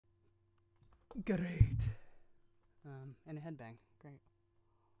Great. And a headbang. Great.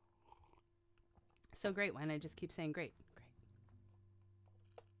 So great when I just keep saying great. Great.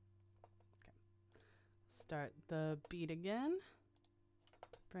 Okay. Start the beat again.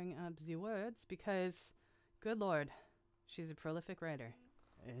 Bring up the words because, good Lord, she's a prolific writer.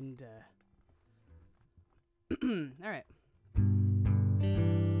 And, all right.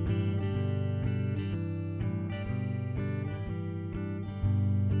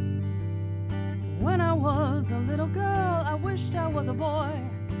 When I was a little girl, I wished I was a boy.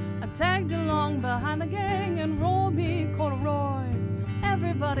 I tagged along behind the gang and rolled me corduroys.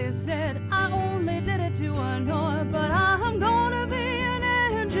 Everybody said I only did it to annoy, but I'm gonna be an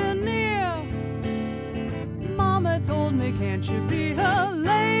engineer. Mama told me, can't you be a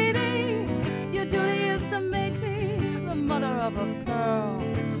lady? Your duty is to make me the mother of a pearl.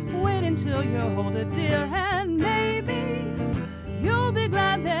 Wait until you hold it, dear, and maybe you'll be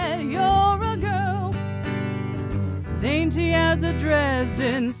glad that you're a girl. Dainty as a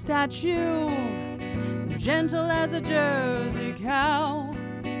Dresden statue, gentle as a Jersey cow,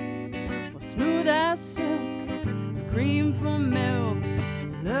 well, smooth as silk, cream from milk.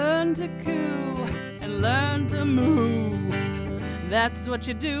 Learn to coo and learn to moo. That's what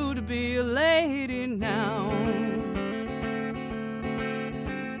you do to be a lady now.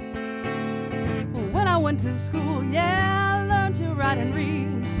 When I went to school, yeah, I learned to write and read,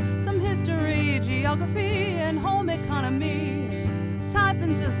 some history, geography, and home economy.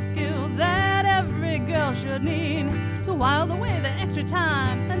 Typing's a skill that every girl should need to while away the extra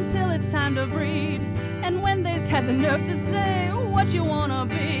time until it's time to breed. And when they had the nerve to say, what you wanna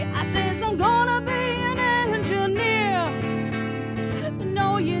be, I says, I'm gonna be an engineer.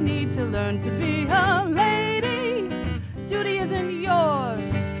 No, you need to learn to be a lady. Duty isn't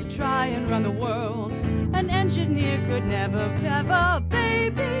yours to try and run the world. An engineer could never have a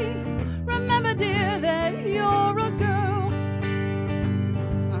baby. Remember, dear, that you're a girl.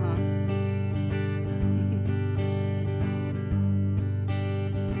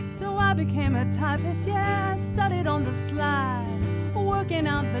 So I became a typist, yeah, I studied on the slide, working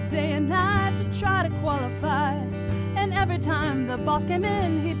out the day and night to try to qualify. And every time the boss came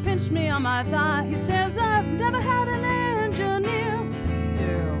in, he pinched me on my thigh. He says, I've never had an engineer.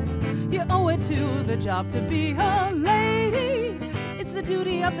 You owe it to the job to be a lady. It's the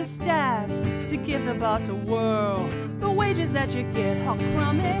duty of the staff to give the boss a whirl. The wages that you get are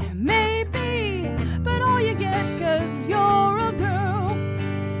crummy, maybe, but all you get 'cause you're a girl.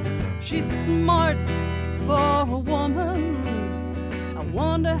 She's smart for a woman. I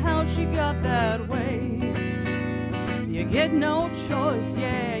wonder how she got that way. You get no choice,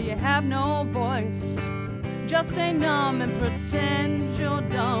 yeah, you have no voice. Just stay numb and pretend you're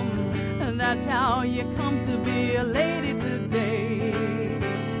dumb. And that's how you come to be a lady today.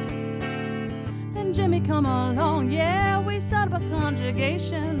 Then Jimmy come along, yeah, we set up a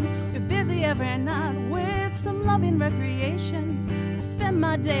conjugation. We're busy every night with some loving recreation. I spent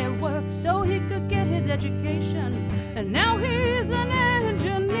my day at work so he could get his education. And now he's an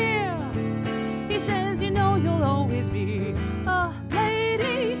engineer. He says, you know, you'll always be a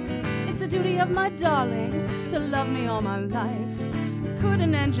lady. It's the duty of my darling to love me all my life. Could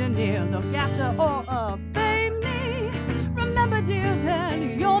an engineer look after or obey me? Remember, dear, that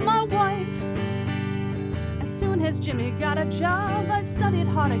you're my wife. As soon as Jimmy got a job, I studied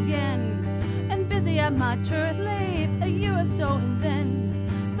hard again. And busy at my turret lathe a year or so, and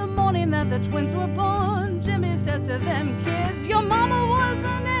then the morning that the twins were born, Jimmy says to them, kids, your mama was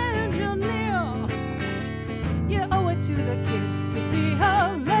an engineer. You owe it to the kids to be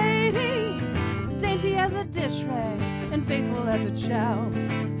a lady. Dainty as a dish rag and faithful as a child.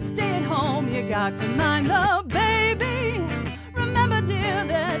 Stay at home, you got to mind the baby. Remember, dear,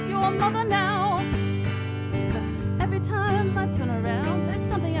 that you're a mother now. Every time I turn around, there's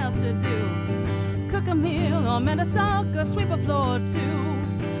something else to do. Cook a meal or mend a sock or sweep a floor too.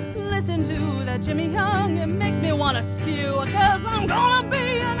 Listen to that Jimmy Young, it makes me want to spew. 'Cause I'm gonna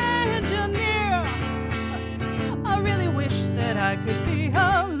be an engineer. I really wish that I could be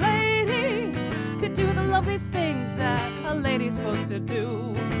a lady, could do the lovely things that a lady's supposed to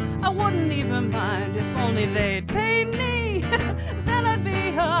do. I wouldn't even mind if only they'd pay me. Then I'd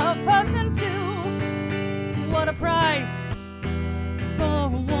be a person too. What a price for a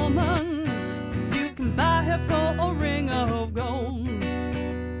woman. You can buy her for a ring of gold.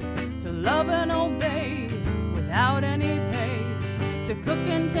 To love and obey without any pay. To cook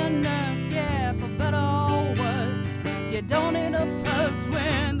and to nurse, yeah, for better or worse. You don't need a purse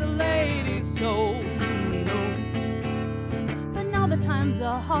when the lady's sold. No. But now the times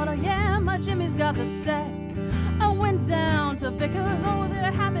are harder, yeah, my Jimmy's got the sack. I went down to Vickers, oh,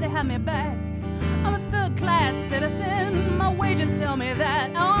 they're happy to have me back. tell me that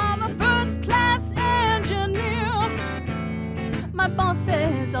I'm a first-class engineer. My boss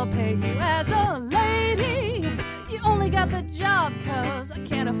says I'll pay you as a lady. You only got the job 'cause I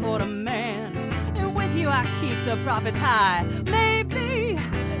can't afford a man. And with you I keep the profits high. Maybe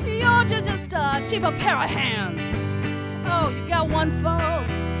you're just a cheaper pair of hands. Oh, you got one fault,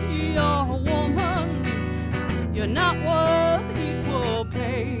 you're a woman. You're not worth equal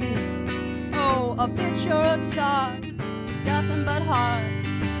pay. Oh, a bitch, you're a tart, you got nothing but heart.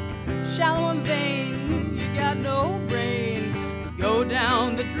 Shallow and vain, you got no brains. You go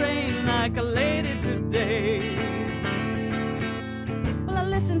down the drain like a lady today. Well, I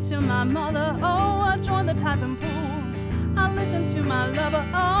listen to my mother, oh, I joined the typing pool. I listen to my lover,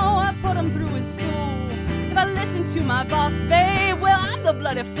 oh, I put him through his school. If I listen to my boss, babe, well, I'm the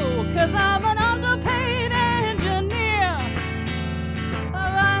bloody fool, 'cause I'm an underpaid engineer.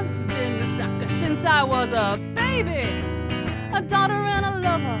 Well, I've been a sucker since I was a baby, a daughter and a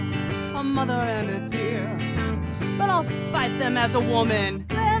lover, a mother and a dear. But I'll fight them as a woman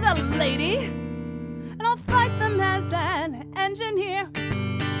and a lady, and I'll fight them as an engineer.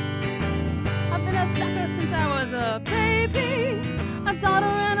 I've been a sucker since I was a baby, a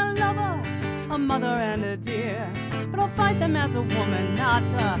daughter and a lover, a mother and a dear. But I'll fight them as a woman, not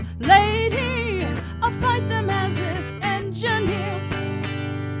a lady. I'll fight them as this engineer.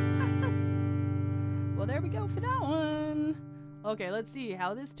 Well, there we go for that one. Okay, let's see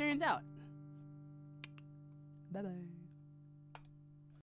how this turns out. Bye-bye.